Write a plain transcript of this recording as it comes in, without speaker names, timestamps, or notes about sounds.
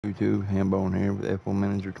YouTube, Hambone here with F1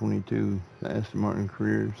 Manager 22, the Aston Martin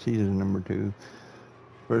career season number 2.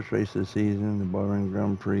 First race of the season, the Bahrain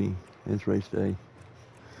Grand Prix. It's race day.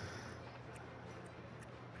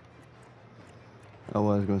 Oh,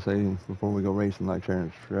 I was going to say before we go racing, like, share,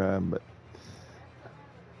 and subscribe, but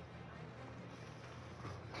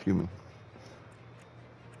excuse me.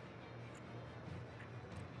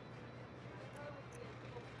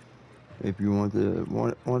 If you want the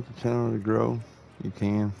channel to grow, you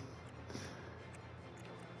can.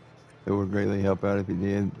 It would greatly help out if you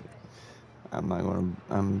did. I'm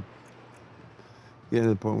getting to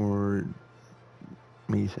the point where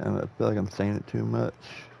I feel like I'm saying it too much.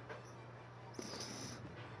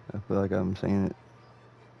 I feel like I'm saying it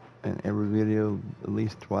in every video, at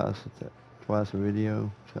least twice a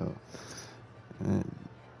video. So and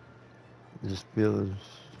it just feels,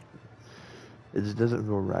 it just doesn't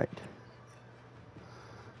feel right.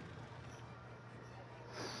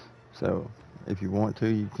 So if you want to,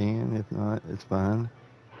 you can. If not, it's fine.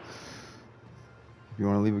 If you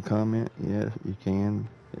want to leave a comment, yes, you can.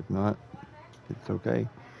 If not, it's okay.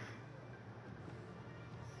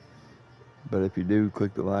 But if you do,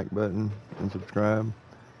 click the like button and subscribe.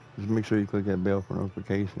 Just make sure you click that bell for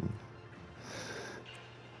notifications.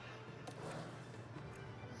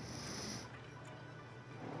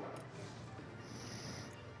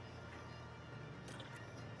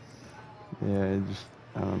 Yeah,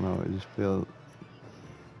 I don't know, it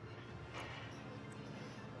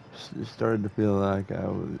started to feel like I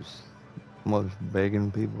was almost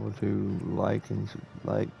begging people to like,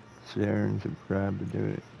 share, and subscribe to do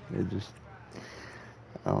it.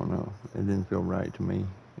 I don't know, it didn't feel right to me.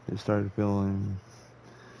 It started feeling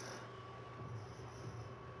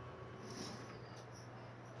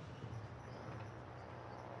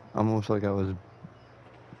almost like kind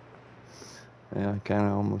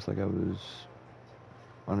of almost like I was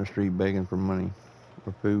on the street begging for money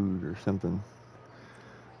or food or something.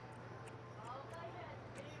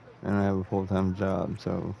 And I have a full-time job,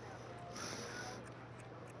 so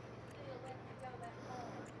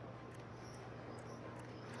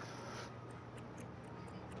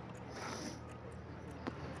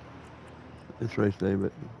it's race day,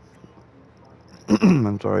 but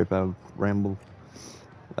I'm sorry if I've rambled.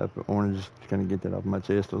 I want to just kind of get that off my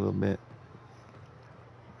chest a little bit.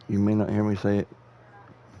 You may not hear me say it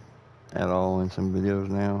at all in some videos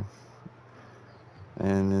now,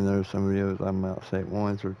 and then there's some videos I might say it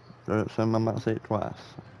once, or some I might say it twice.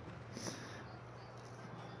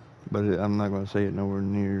 But I'm not going to say it nowhere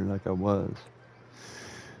near like I was.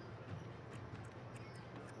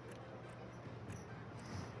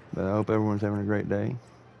 But I hope everyone's having a great day.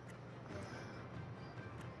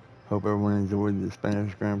 Hope everyone enjoyed the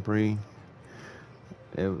Spanish Grand Prix.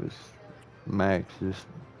 It was Max just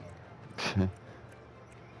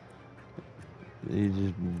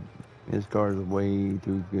he his car is way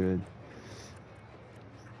too good.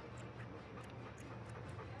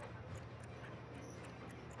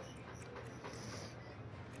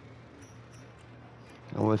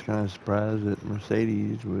 I was kind of surprised that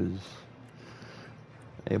Mercedes was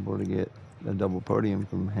able to get a double podium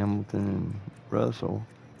from Hamilton and Russell.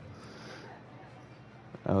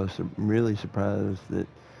 I was really surprised that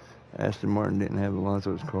Aston Martin didn't have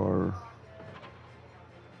Alonso's car.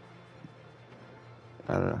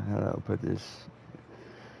 I don't know how do I put this.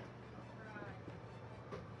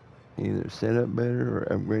 Either set up better or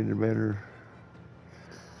upgraded better.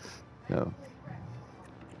 So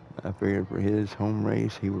I figured for his home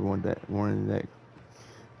race, he would wanted that.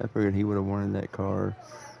 I figured he would have wanted that car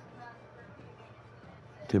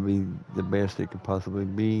to be the best it could possibly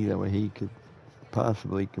be. That way he could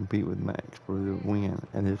possibly compete with Max for the win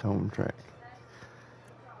at his home track.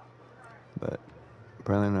 But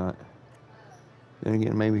probably not. Then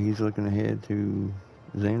again, maybe he's looking ahead to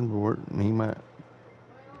Zandvoort, and he might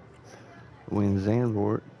win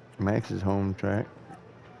Zandvoort, Max's home track,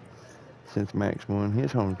 since Max won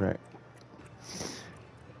his home track.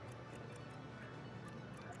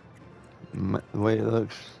 The way it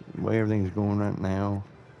looks, the way everything's going right now,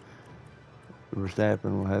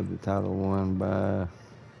 Verstappen will have the title won by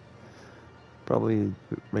probably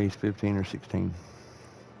race 15 or 16.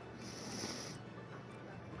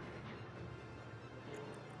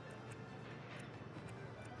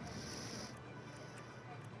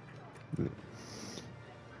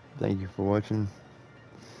 Thank you for watching.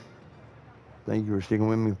 Thank you for sticking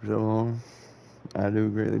with me for so long. I do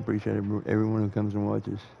greatly appreciate everyone who comes and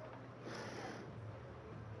watches.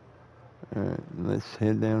 Alright, let's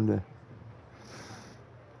head down to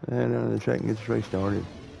the track and get this race started.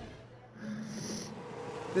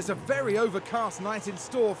 There's a very overcast night in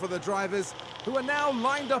store for the drivers who are now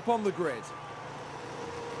lined up on the grid.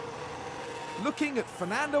 Looking at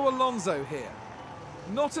Fernando Alonso here.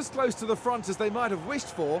 Not as close to the front as they might have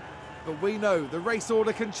wished for, but we know the race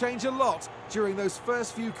order can change a lot during those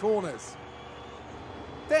first few corners.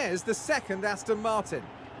 There's the second Aston Martin.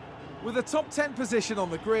 With a top 10 position on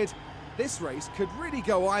the grid, this race could really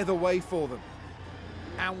go either way for them.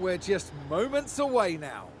 And we're just moments away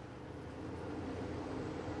now.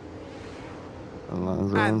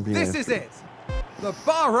 Alonso And this is it, the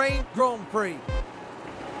Bahrain Grand Prix.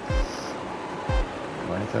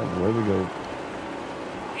 Lights out, away we go.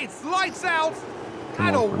 It's lights out, Come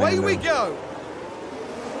and on, away Fernando. we go.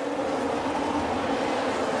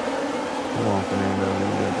 Come on, Fernando, you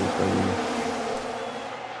got this, baby.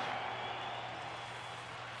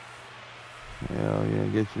 Hell yeah,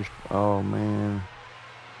 get your... Oh, man.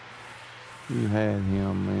 You had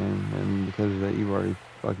him, man. And because of that, you've already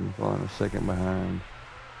fucking fallen a second behind.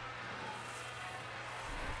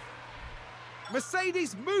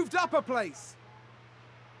 Mercedes moved up a place.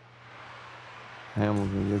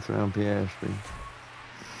 Hamilton gets around Piastri.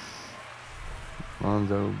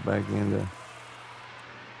 Alonso back into...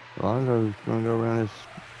 Alonso's going to go around his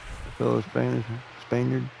fellow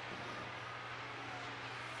Spaniard.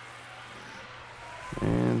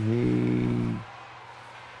 And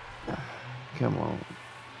he... Come on.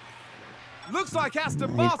 Looks like Aston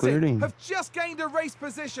He cleared Martin him. have just gained a race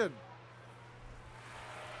position.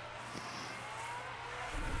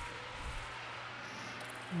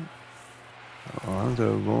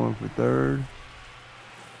 Alonso going for third.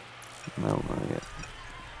 No, not yet.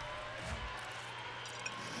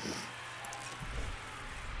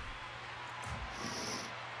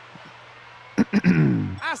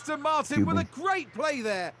 Aston Martin with a great play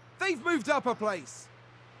there. They've moved up a place.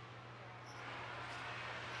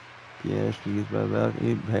 Piastri gets by about...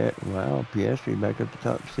 Wow, Piastri back up to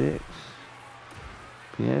top 6.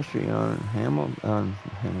 Piastri on Hamilton.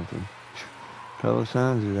 Carlos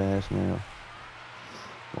Sainz's ass now.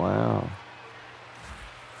 Wow.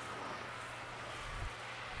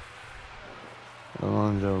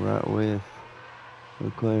 Alonso right with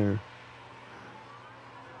Leclerc,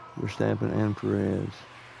 Verstappen, and Perez.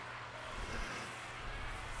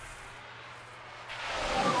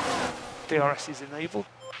 DRS is enabled.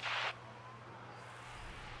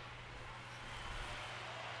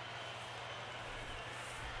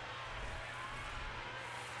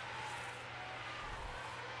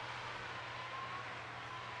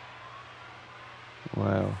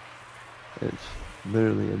 Wow. It's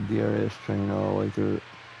literally a DRS train all the way through it.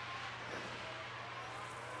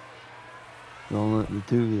 The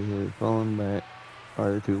two that have fallen back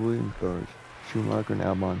are the two Williams cars, Schumacher and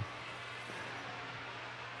Albon.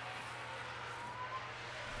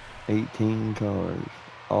 18 cars,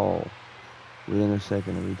 all within a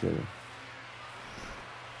second of each other.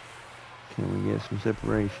 Can we get some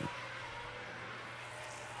separation?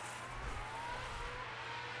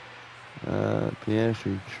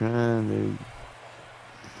 Piastri trying to...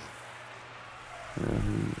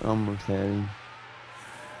 he almost had him.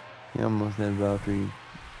 He almost had Valtteri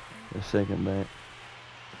a second back.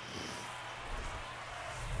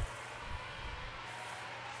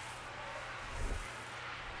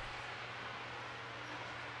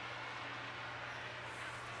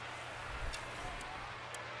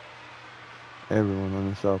 Everyone on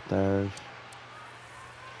the soft tires.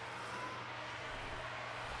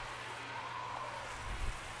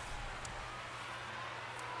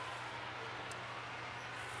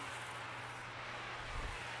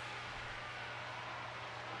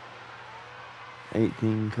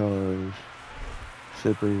 $18 cars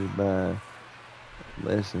separated by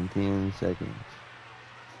less than 10 seconds.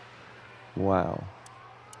 Wow.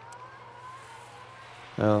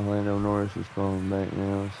 Lando Norris is falling back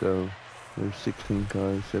now, so there's 16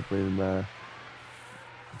 cars separated by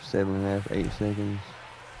 7.5, 8 seconds.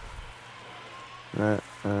 Right,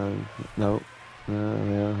 nope.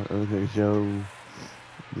 Yeah, look at Joe.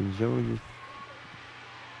 Did Joe just...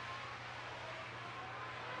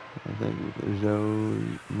 I think Joe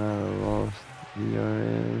might have lost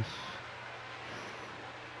DRS.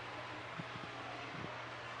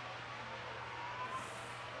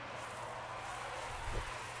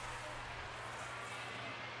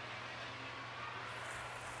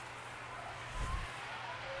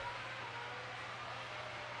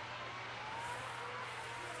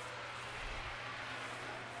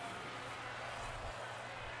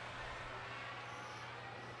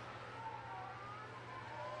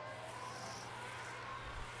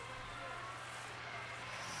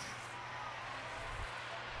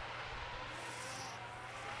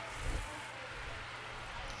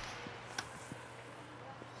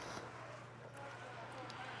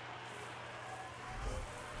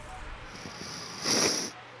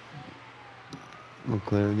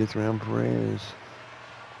 McLaren gets around Perez.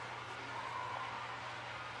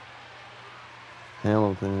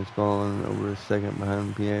 Hamilton is falling over a second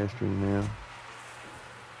behind Piastri now.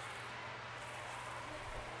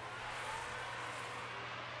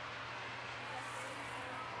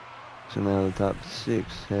 So now the top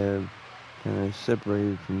 6 have kind of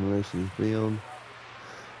separated from the rest of the field.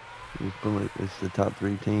 It's the top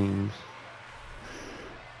 3 teams.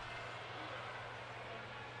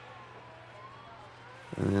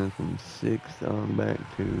 And then from 6th on back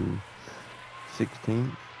to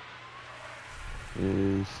 16th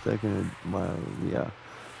is stuck in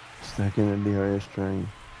a DRS train.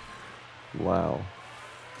 Wow.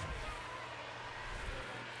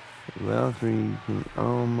 Valtteri can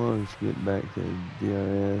almost get back to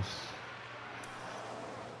DRS,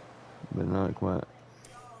 but not quite.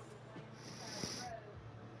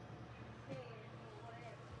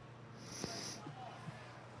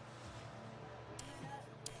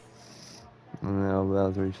 And now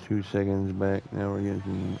Valtteri's 2 seconds back. Now we're getting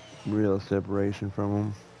some real separation from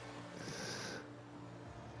him.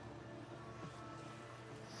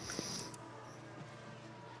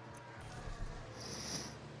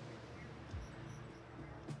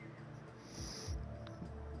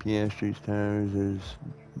 Piastri's tires is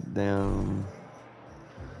down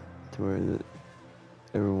to where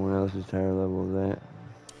everyone else's tire level is at.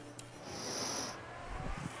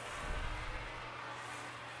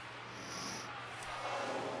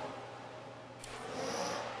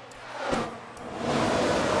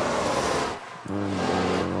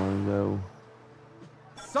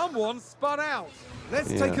 Someone spun out. Let's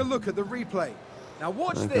take a look at the replay. Now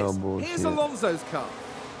watch this. Here's Alonso's car.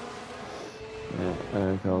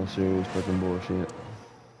 Yeah, I call serious fucking bullshit.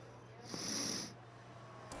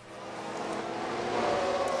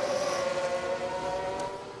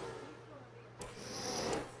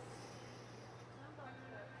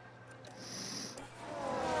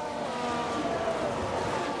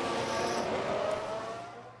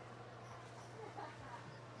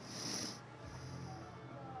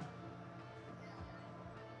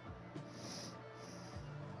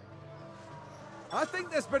 I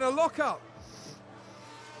think there's been a lockup.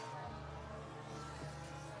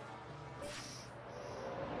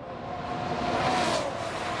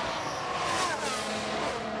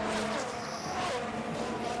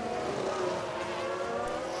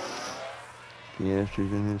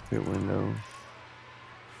 Piastri's in his pit window.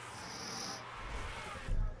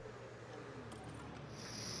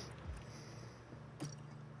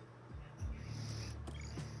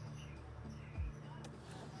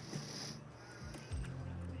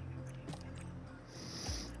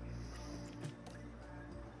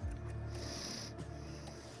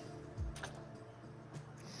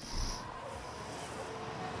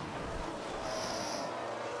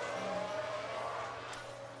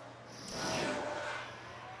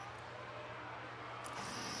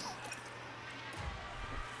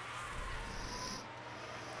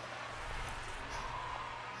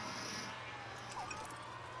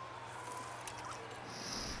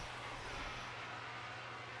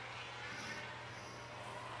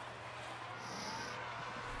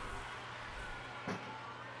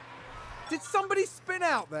 Did somebody spin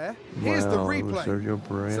out there? Here's the replay. Sergio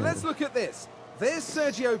Perez. So let's look at this. There's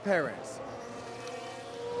Sergio Perez.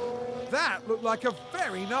 That looked like a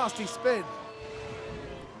very nasty spin.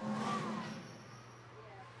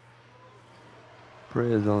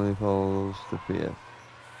 Perez only falls to 5th.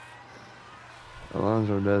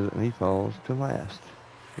 Alonso does it and he falls to last.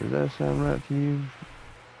 Does that sound right to you?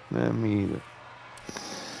 Not me either.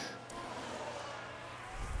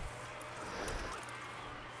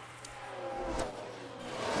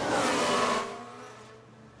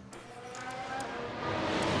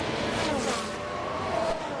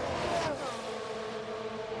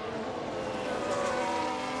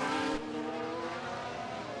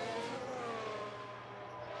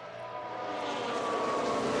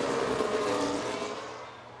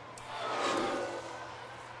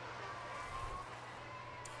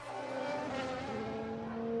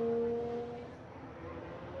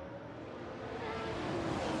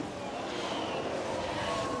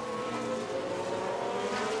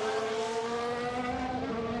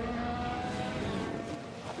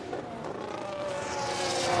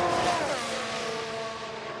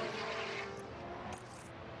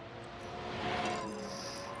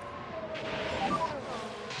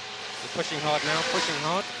 Pushing hard now, pushing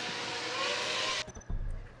hard.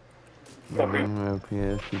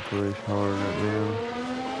 Piastri push hard right now.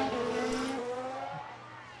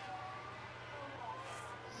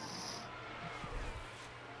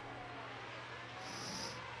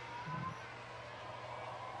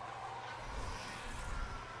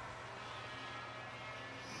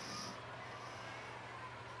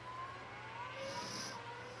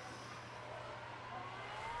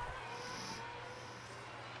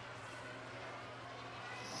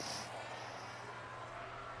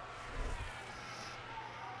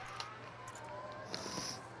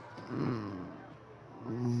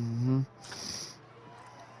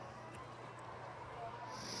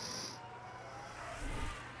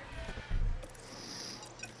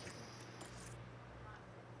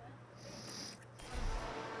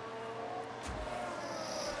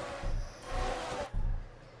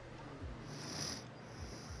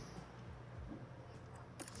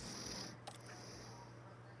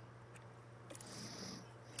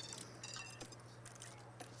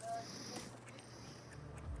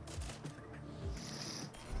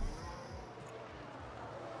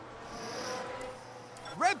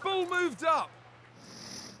 Red Bull moved up.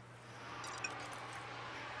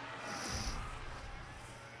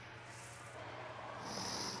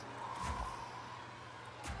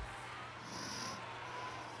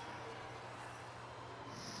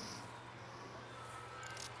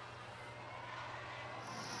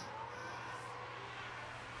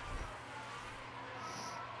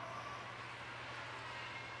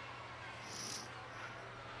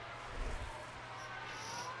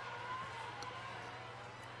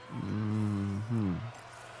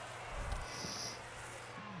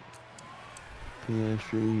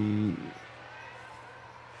 Piastri.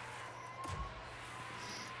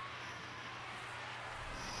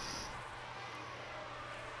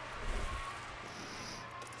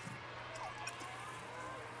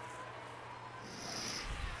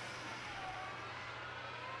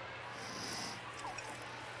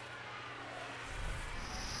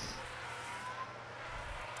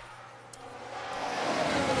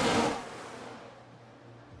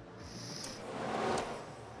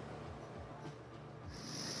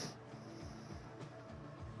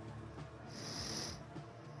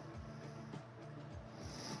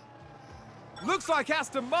 Looks like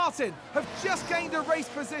Aston Martin have just gained a race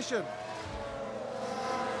position.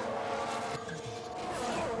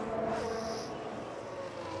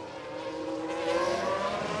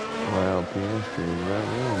 Wow, Piastri is right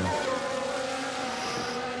there.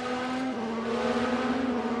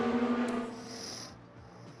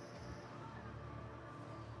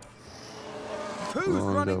 Who's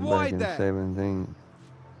running Alonso back wide in there? 17th.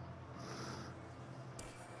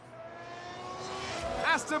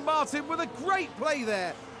 Aston Martin with a great play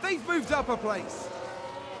there. They've moved up a place.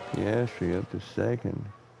 Piastri up to second.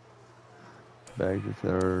 Back to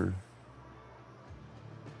third.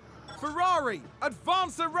 Ferrari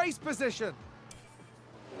advance the race position.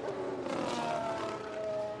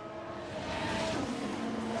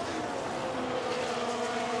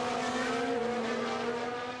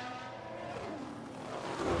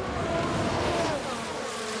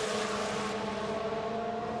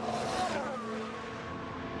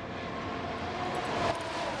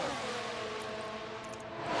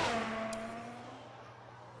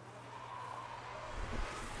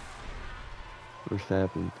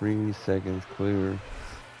 Verstappen 3 seconds clear.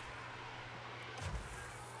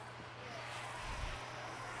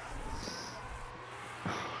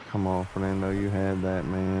 Come on, Fernando, you had that,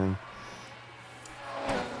 man.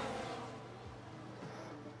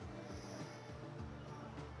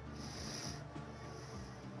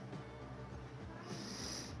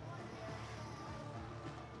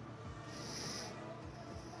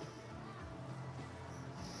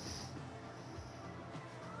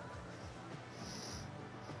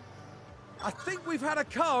 I think we've had a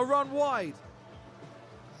car run wide.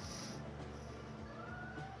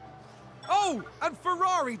 Oh, and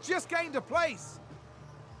Ferrari just gained a place.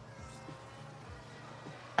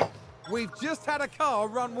 We've just had a car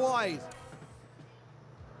run wide.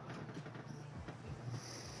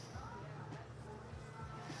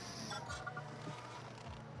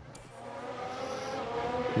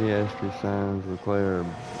 Piastri, Sainz, Leclerc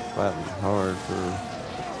fighting hard for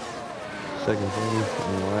second place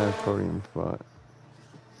in the last podium spot.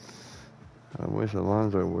 I wish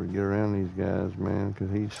Alonso would get around these guys, man,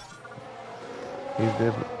 because he's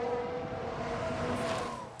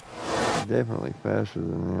definitely faster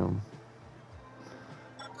than them.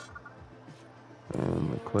 And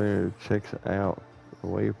Leclerc checks out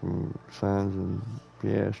away from Sainz and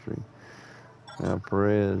Piastri. Now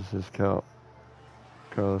Perez has caught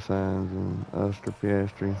Carlos Sainz and Oscar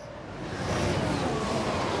Piastri.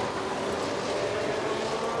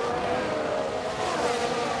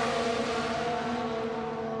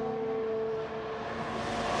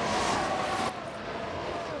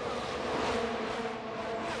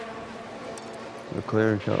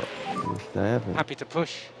 Leclerc caught Verstappen. Happy to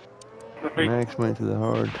push. Max went to the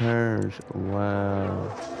hard tires. Wow.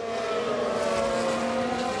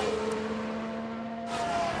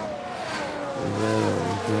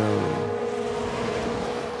 Jones,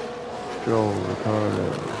 Stroll, Ricardo,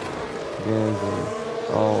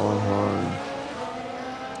 Gasly, all on hard.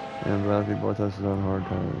 And Valtteri Bottas is on hard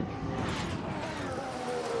tires.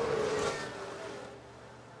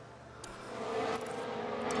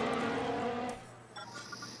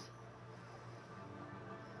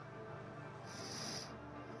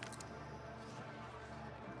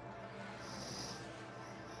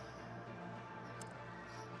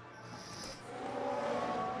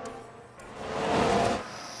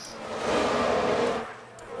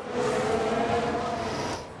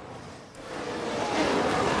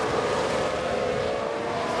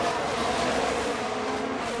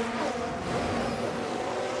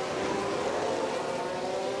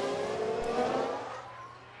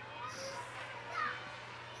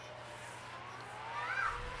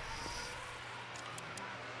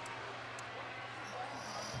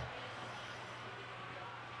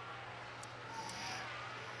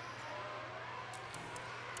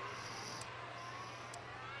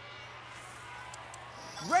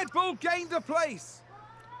 Red Bull gained a place.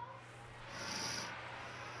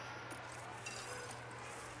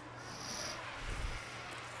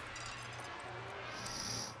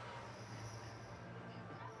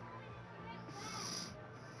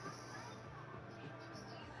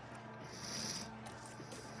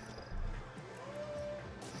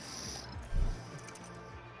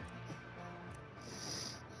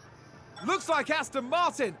 Looks like Aston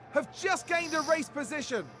Martin have just gained a race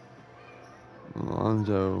position.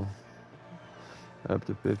 Alonso up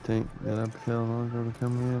to 15th. Did I tell Alonso to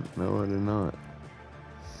come in? No, I did not.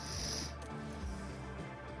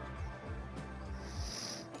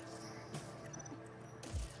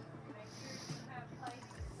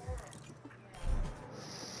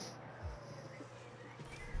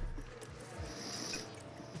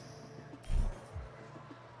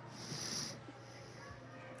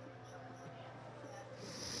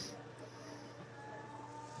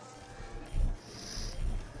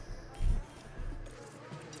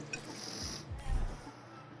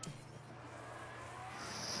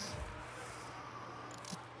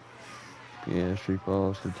 Piastri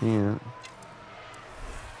falls to 10th.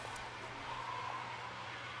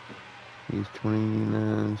 He's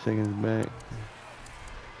 29 seconds back.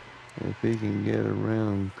 If he can get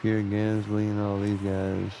around Pierre Gasly and all these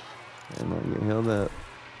guys, they might get held up.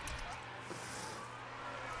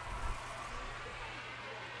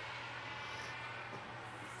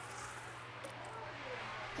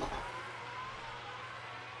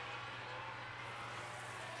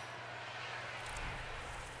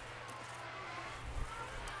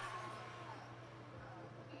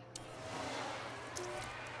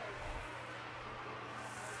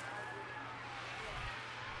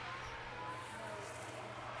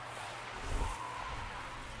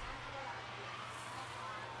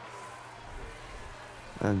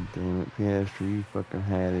 God damn it, Piastri, you fucking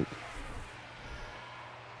had it.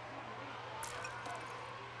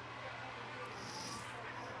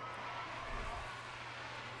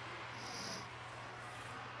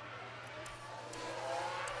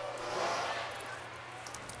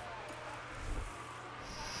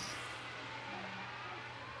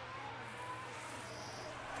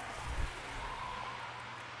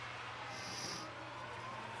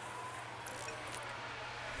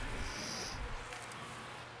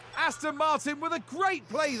 Aston Martin with a great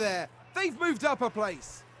play there. They've moved up a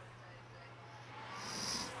place.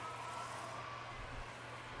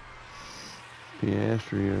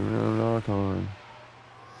 Piastri around Ocon.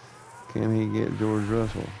 Can he get George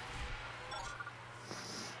Russell?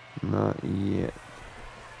 Not yet.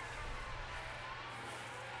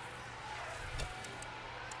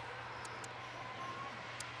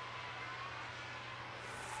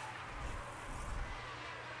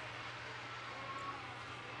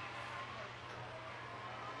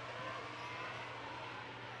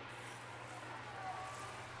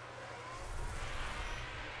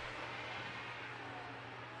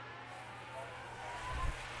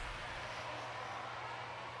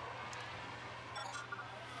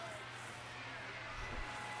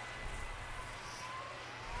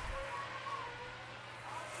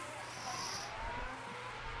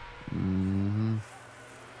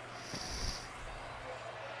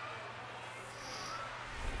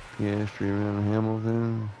 Piastri around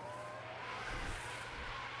Hamilton.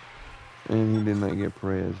 And he did not get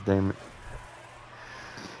Perez, damn it.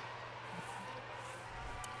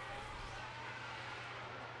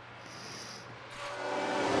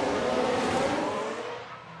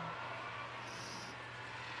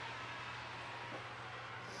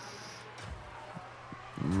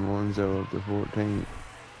 Alonso up to 14th.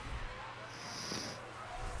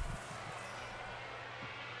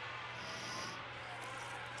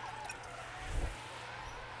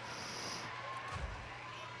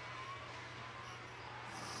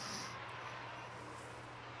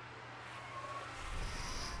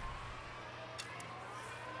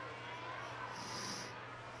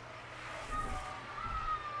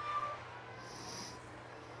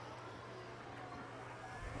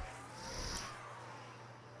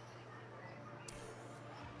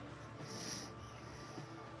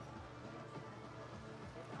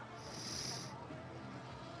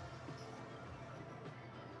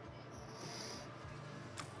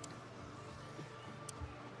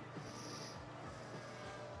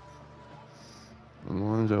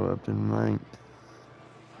 Alonso up to 9th.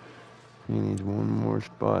 He needs one more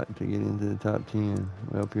spot to get into the top 10.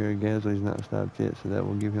 Well, Pierre Gasly's not stopped yet, so that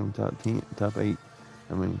will give him top 8.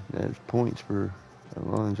 I mean, that's points for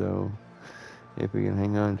Alonso if he can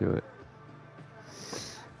hang on to it.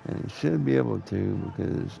 And he should be able to,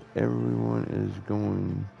 because everyone is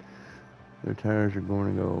going, their tires are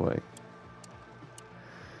going to go away.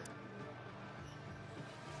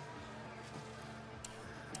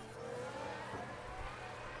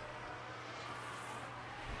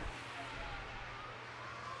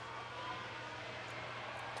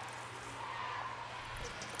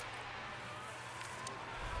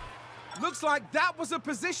 Looks like that was a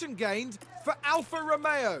position gained for Alfa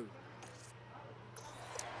Romeo.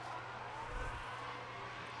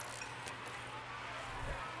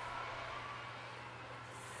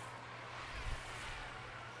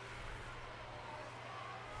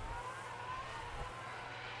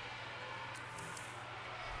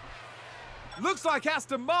 Looks like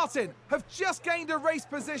Aston Martin have just gained a race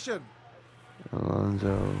position.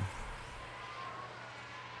 Alonso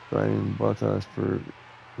fighting Bottas for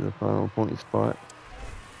the final point spot.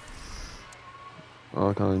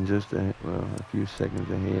 Ocon just a few seconds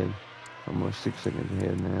ahead, almost 6 seconds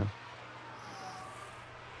ahead now.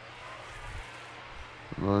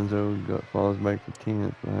 Alonso falls back to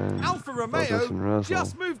 10th behind Alfa Bottas and Romeo Russell.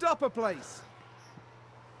 just moved up a place.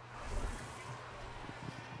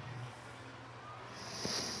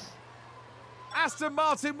 Aston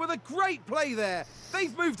Martin with a great play there.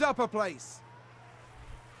 They've moved up a place.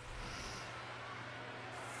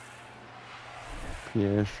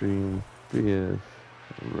 Piastri in 5th,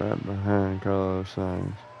 right behind Carlos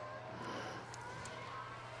Sainz.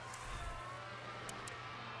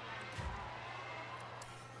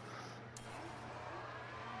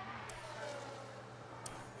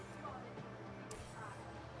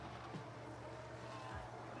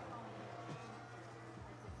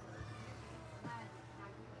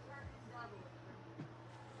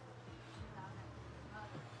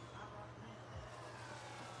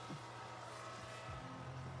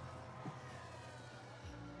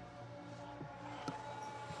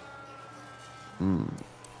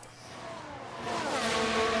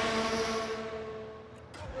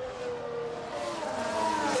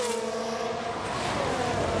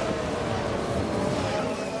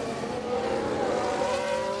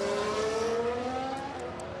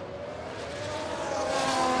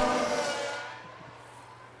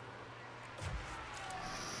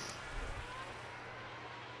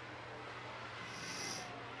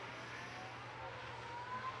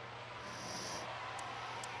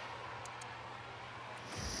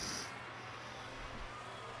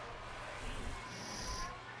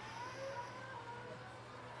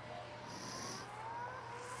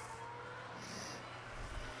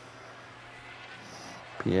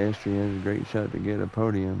 Piastri has a great shot to get a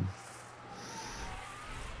podium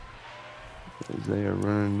as they are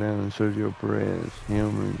running down Sergio Perez,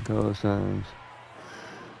 him and Carlos Sainz.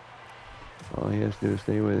 All he has to do is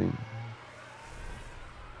stay with him.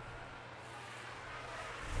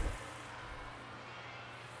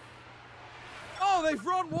 Oh, they've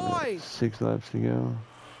run wide. 6 laps to go.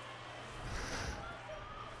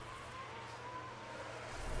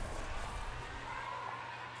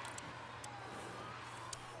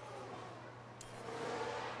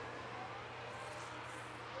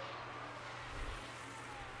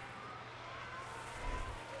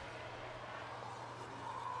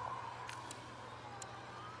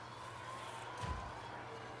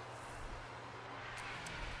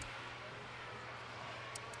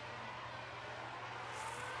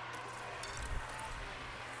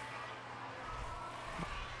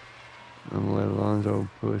 I'm gonna let Alonso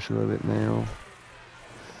push a little bit now.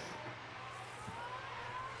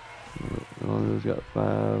 Alonso's got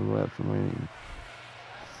 5 laps remaining.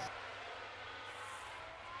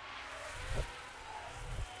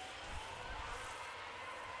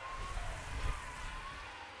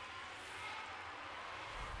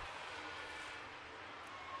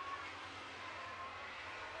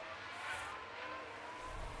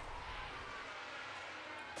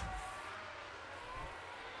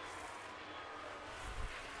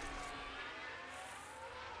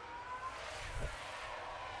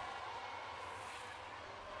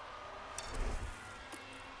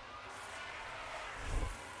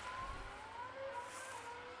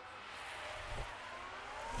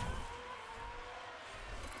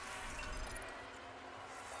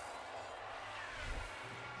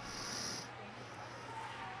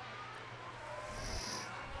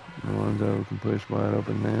 Alonso can push wide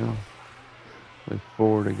open now with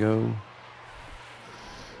 4 to go.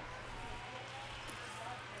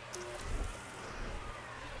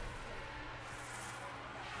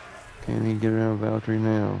 Can he get around Valtteri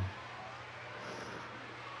now?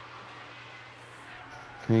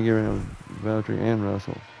 Can he get around Valtteri and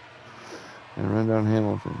Russell and run down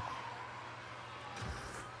Hamilton?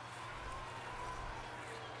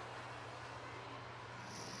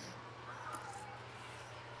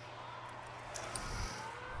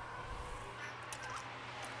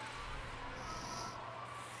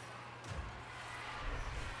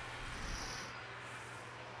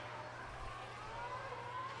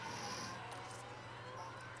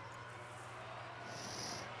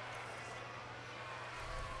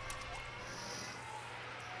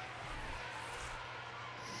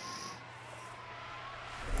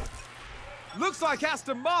 Looks like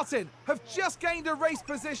Aston Martin have just gained a race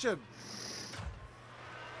position.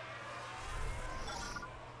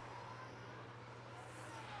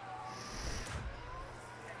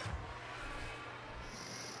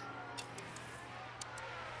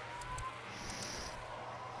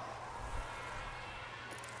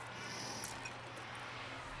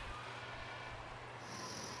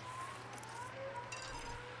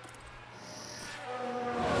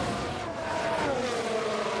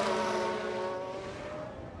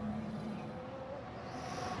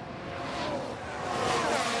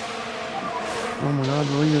 Oh my God,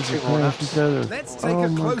 the leaders Two are more crashed laps. each other. Let's take Oh a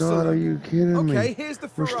my closer God, are look. you kidding me? Okay, here's the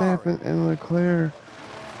Ferrari. Verstappen and Leclerc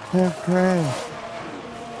have crashed.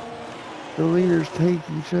 The leaders take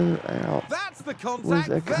each other out. That's the contact With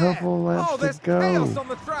a there. couple laps Oh, to there's go. chaos on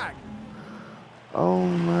the track. Oh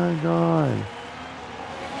my God.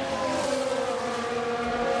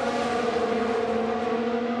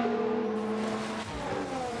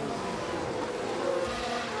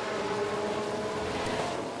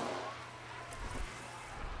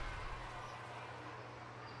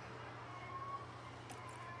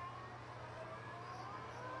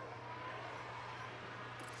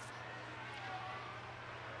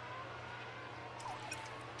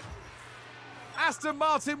 Aston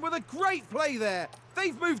Martin with a great play there.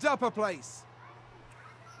 They've moved up a place.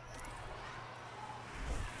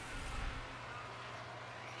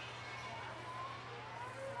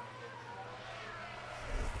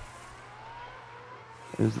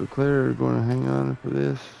 Is Leclerc going to hang on for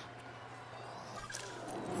this?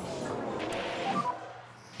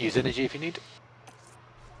 Use energy if you need.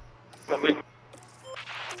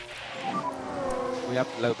 We have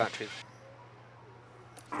low batteries.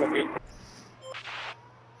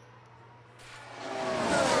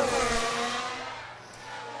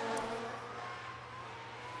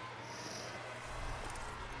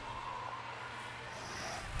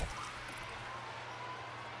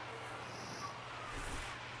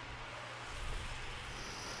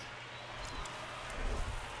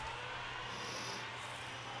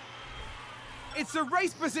 It's a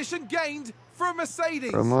race position gained for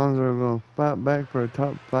Mercedes. Alonso going to fight back for a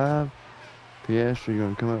top 5. Piastri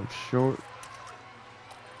going to come up short.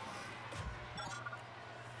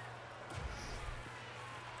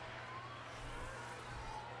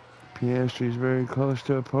 Piastri's very close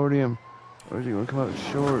to a podium. Or is he going to come up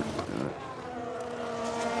short?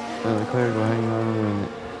 And Leclerc will hang on and win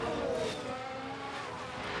it.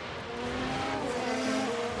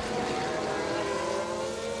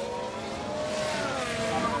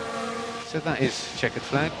 So that is checkered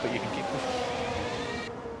flag, but you can keep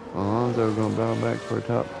pushing. Alonso going to bow back for a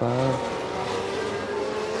top 5.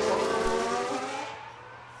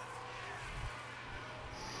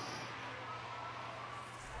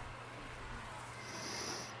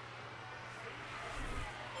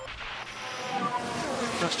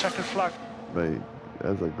 Just checkered flag. But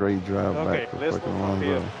that's a great drive Okay, back for let's fucking move on Alonso.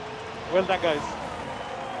 here. Well done, guys.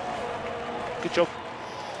 Good job.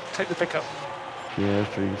 Take the pickup.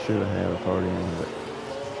 Piastri should have had a podium, but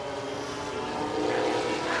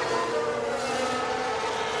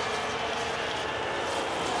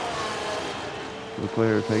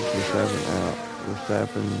Leclerc takes Verstappen out.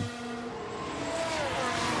 Verstappen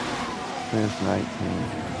finished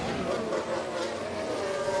 19.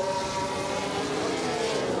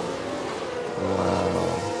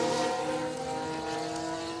 Wow.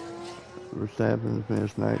 Verstappen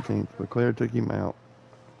finished 19th. Leclerc took him out.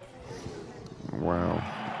 Wow.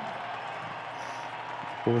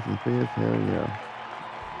 4th and 5th, hell yeah.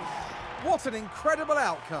 What an incredible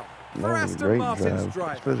outcome for That was a Aston great Martin's drive,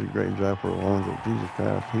 driver. especially a great drive for Alonso. Jesus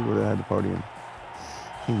Christ, he would have had the podium.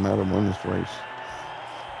 He might have won this race.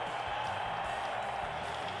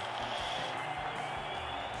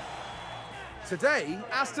 Today,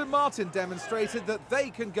 Aston Martin demonstrated that they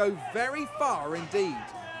can go very far indeed.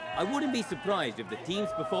 I wouldn't be surprised if the team's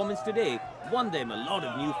performance today won them a lot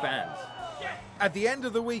of new fans. At the end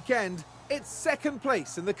of the weekend, it's second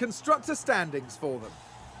place in the constructor standings for them.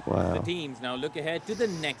 The Wow. teams now look ahead to the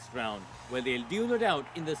next round, where they'll duel it out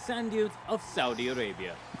in the sand dunes of Saudi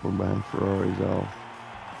Arabia. We're behind Ferrari's off.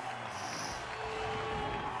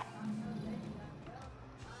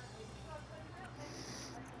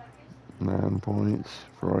 Nine points.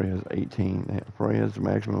 Ferrari has 18. Ferrari has the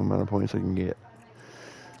maximum amount of points they can get.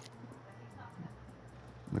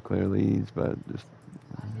 Leclerc leads, but just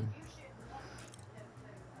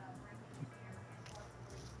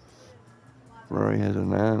Ferrari has a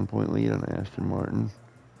 9-point lead on Aston Martin.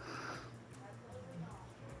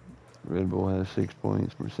 Red Bull has 6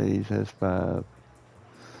 points. Mercedes has 5.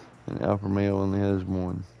 And Alfa Romeo only has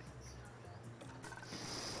 1.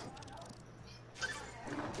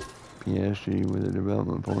 Piastri with a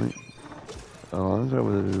development point. Alonso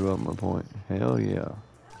with a development point. Hell yeah.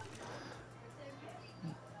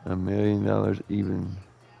 $1 million even.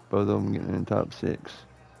 Both of them getting in the top 6.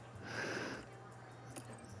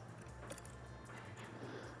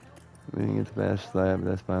 We didn't get the fast lap, but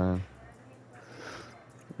that's fine.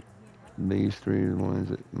 These 3 are the ones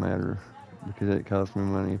that matter because it costs me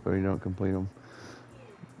money if we don't complete them.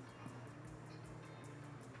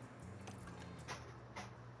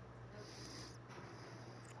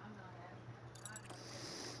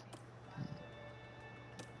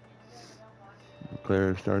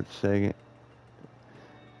 Leclerc starts second.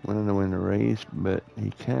 Wanted to win the race, but he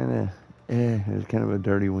it was kind of a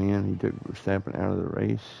dirty win. He took Verstappen out of the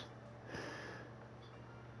race.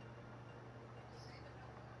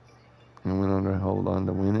 And went on to hold on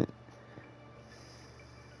to win it.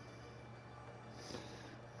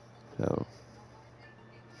 So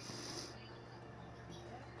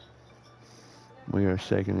we are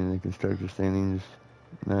second in the constructor standings,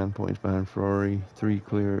 9 points behind Ferrari, 3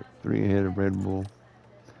 ahead of Red Bull.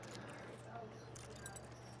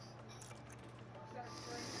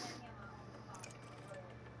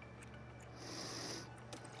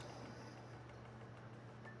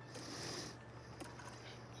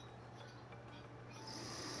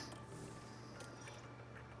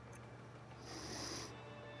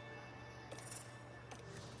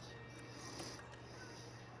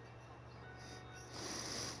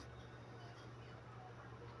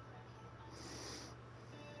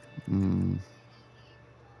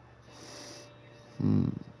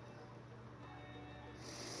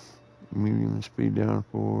 Medium speed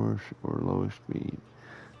downforce or low speed.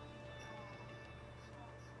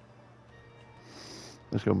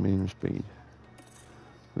 Let's go medium speed.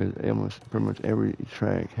 Because almost pretty much every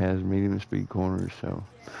track has medium speed corners, so.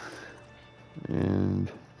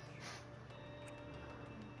 And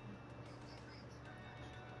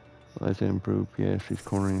let's improve Piastri's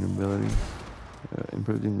cornering ability.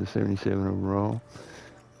 Improved him to 77 overall.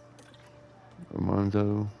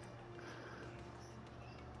 Alonso.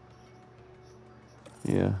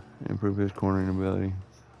 Yeah, improve his cornering ability.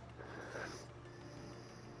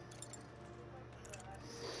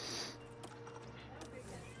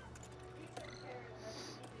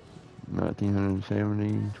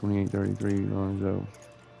 $1,970, 2833 Alonso.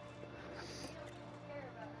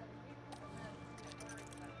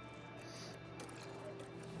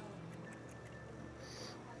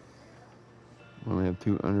 Only have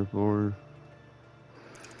 2 underfloors.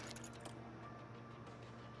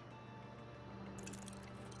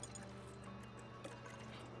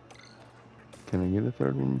 Can I get a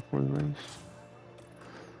 3rd one before the race?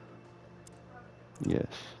 Yes.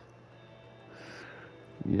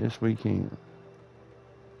 Yes, we can.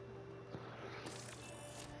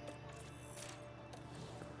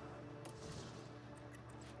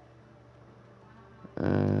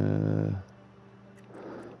 And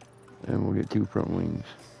we'll get 2 front wings.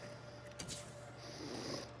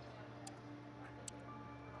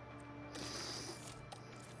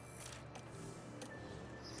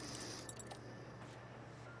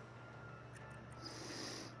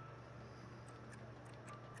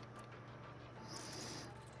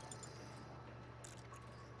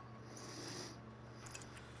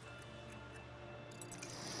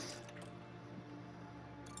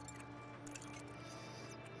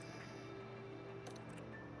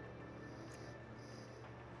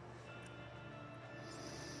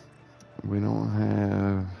 We don't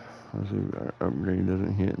have, let's see, our upgrade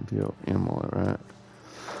doesn't hit until Imola, right?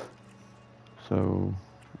 So,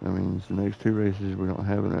 that means the next 2 races we don't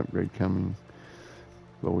have an upgrade coming,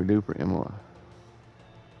 but we do for Imola.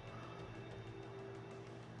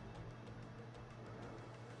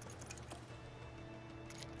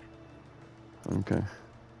 Okay.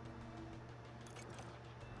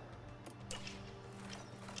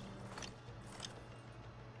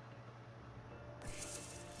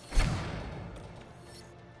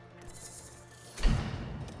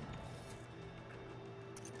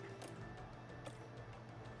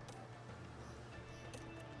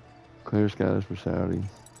 Clear skies for Saudi.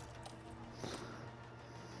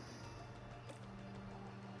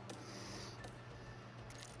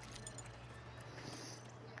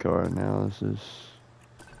 Car analysis.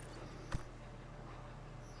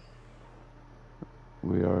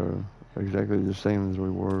 We are exactly the same as we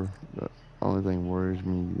were. The only thing worries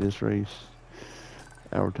me this race,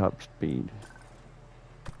 our top speed.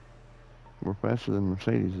 We're faster than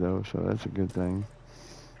Mercedes though, so that's a good thing.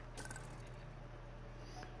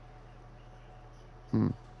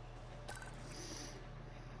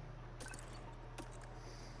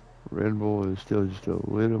 Red Bull is still just a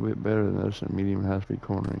little bit better than us in medium high speed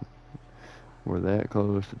cornering. We're that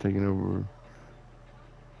close to taking over.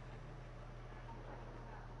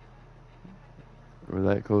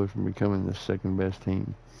 We're that close from becoming the second best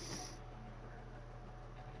team.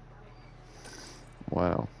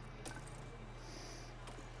 Wow.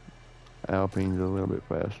 Alpine's a little bit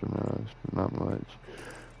faster than us, but not much.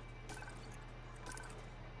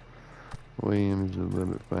 Williams is a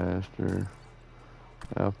little bit faster.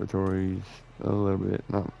 AlphaTauri's a little bit,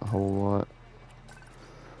 not a whole lot.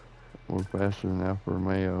 We're faster than Alfa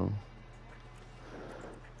Romeo.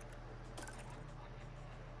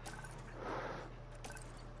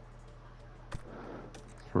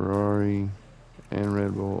 Ferrari and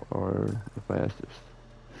Red Bull are the fastest.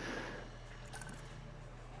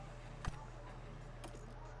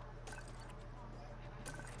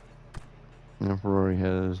 And Ferrari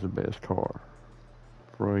has the best car.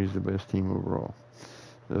 Ferrari's the best team overall.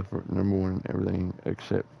 The number one in everything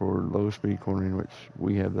except for low speed cornering, which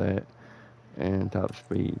we have that, and top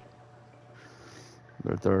speed.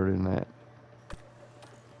 They're third in that.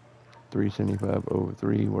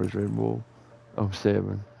 375.03. What is Red Bull?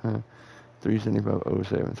 07. Huh?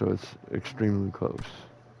 375.07. So it's extremely close.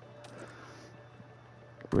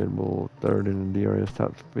 Red Bull third in the DRS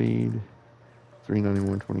top speed.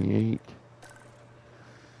 391.28.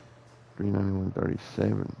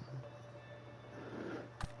 391.37.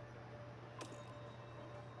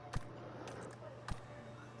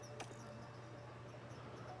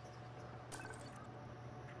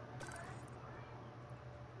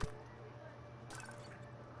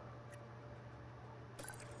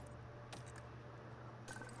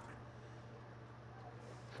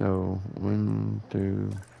 So 1,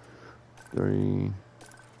 2, 3,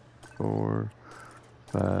 4,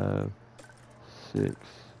 5, 6,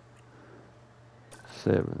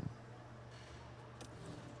 7.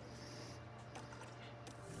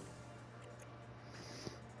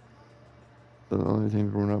 So the only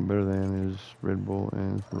things we're not better than is Red Bull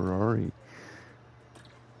and Ferrari.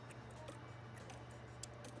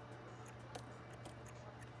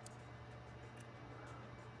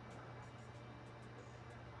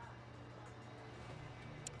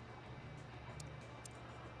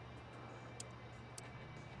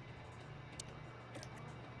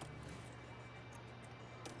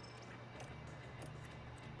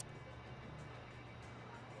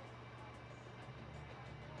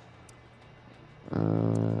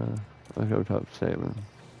 Let's go top 7.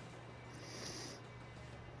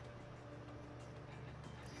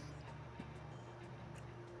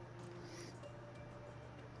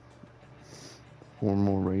 Four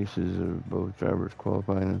more races of both drivers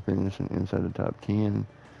qualifying and finishing inside the top 10,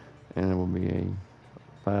 and it will be a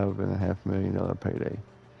 $5.5 million payday.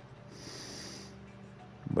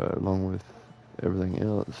 But along with everything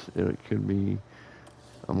else, it could be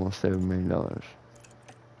almost $7 million.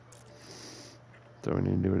 So we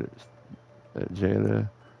need to do it at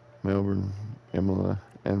Jeddah, Melbourne, Imola,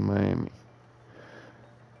 and Miami.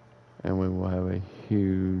 And we will have a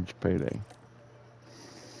huge payday.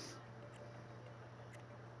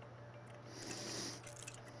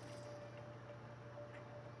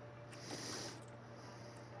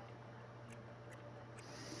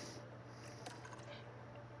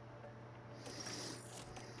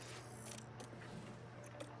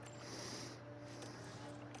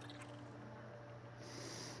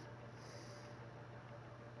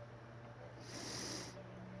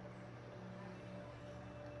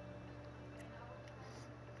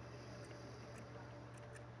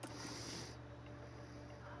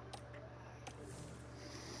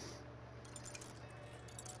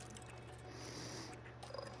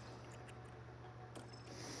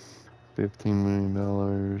 $15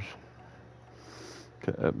 million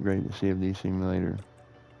to upgrade the CFD simulator.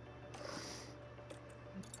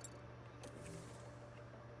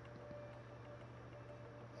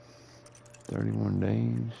 $31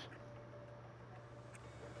 days.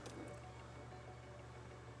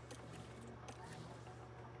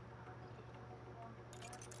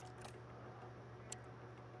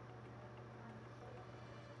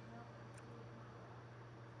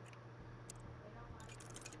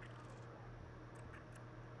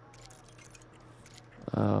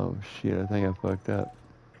 Oh shit, I think I fucked up.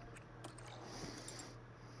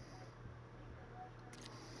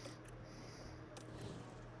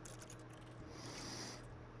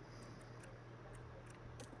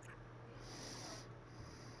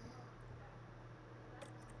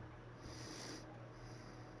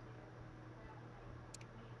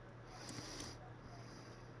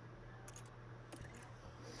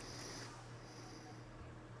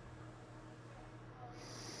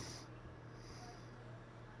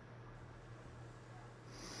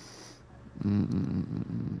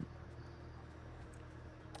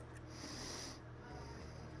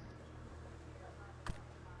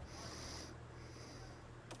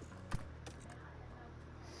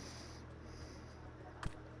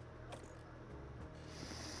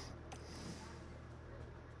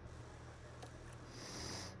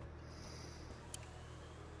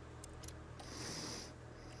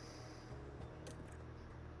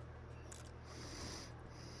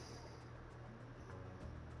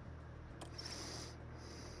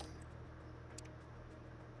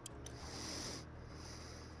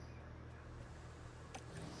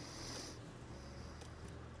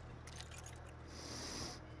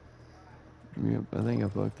 Yep, I think I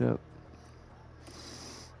fucked up.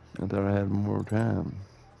 I thought I had more time.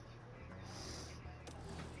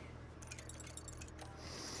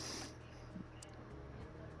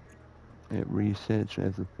 It resets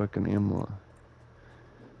as a fucking Imola.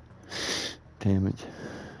 Damn it.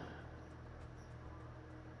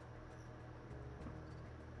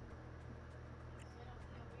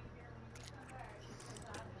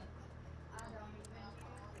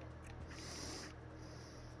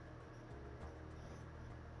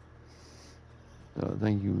 So I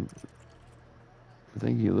think you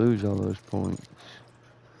lose all those points.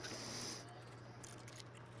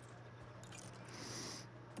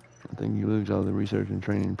 I think you lose all the research and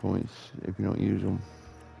training points if you don't use them.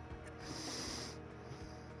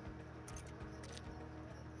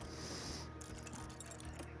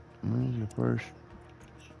 Where's the first?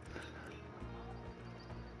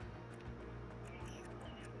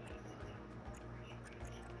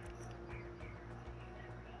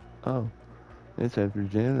 Oh, it's after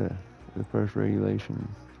Jeddah, the first regulation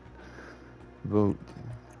vote.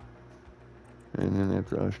 And then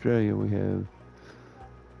after Australia, we have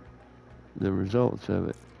the results of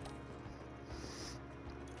it.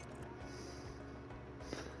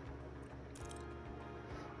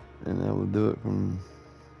 And that will do it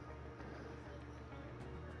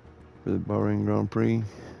for the Bahrain Grand Prix.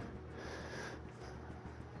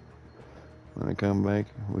 When I come back,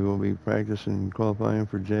 we will be practicing qualifying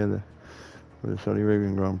for Jeddah for the Saudi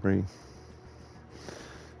Arabian Grand Prix.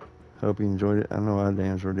 Hope you enjoyed it. I know I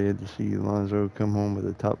damn sure did, to see Alonso come home with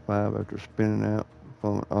the top 5 after spinning out,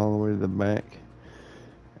 falling all the way to the back,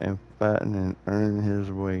 and fighting and earning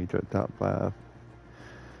his way to a top 5.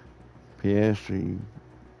 Piastri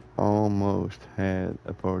almost had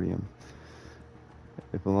a podium.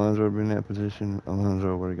 If Alonso had been in that position,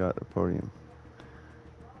 Alonso would have got the podium.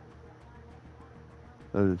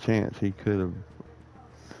 There's a chance he could have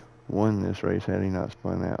won this race had he not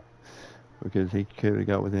spun out, because he could have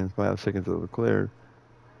got within 5 seconds of Leclerc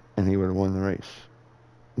and he would have won the race.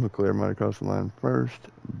 Leclerc might have crossed the line first,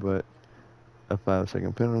 but a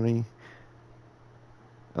 5-second penalty,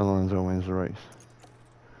 Alonso wins the race.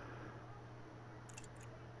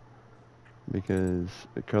 Because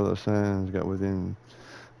Carlos Sainz got within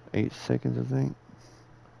 8 seconds, I think,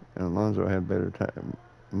 and Alonso had better time,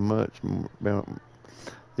 much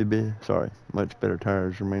better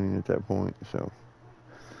tires remaining at that point. So,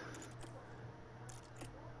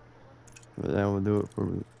 but that will do it for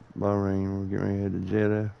Bahrain. We're getting ready to head to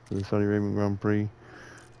Jeddah for the Saudi Arabian Grand Prix.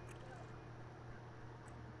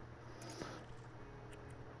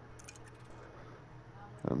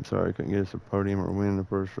 I'm sorry I couldn't get us a podium or win the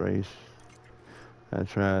first race. I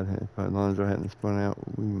tried. If Alonso hadn't spun out,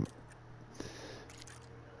 we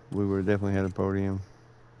would have definitely had a podium.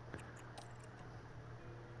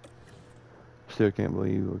 Still can't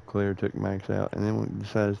believe Leclerc took Max out and then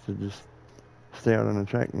decides to just stay out on the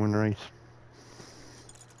track and win the race.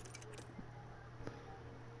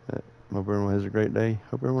 Hope everyone has a great day.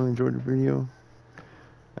 Hope everyone enjoyed the video.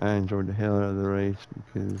 I enjoyed the hell out of the race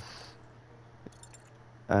because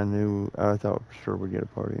I thought for sure we'd get a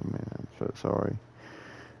podium, man. I'm so sorry.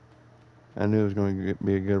 I knew it was going to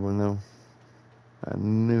be a good one, though. I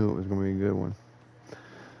knew it was going to be a good one.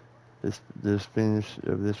 This finish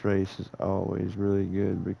of this race is always really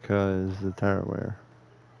good because the tire wear.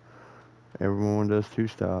 Everyone does 2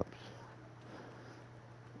 stops,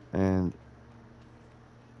 and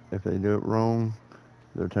if they do it wrong,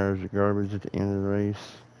 their tires are garbage at the end of the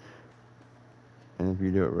race. And if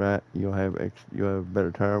you do it right, you'll have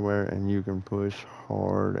better tire wear, and you can push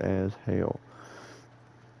hard as hell.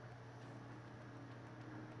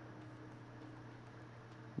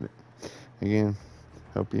 Again,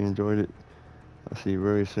 hope you enjoyed it. I'll see you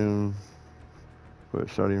very soon for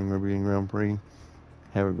Saudi Arabian Grand Prix.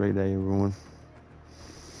 Have a great day, everyone.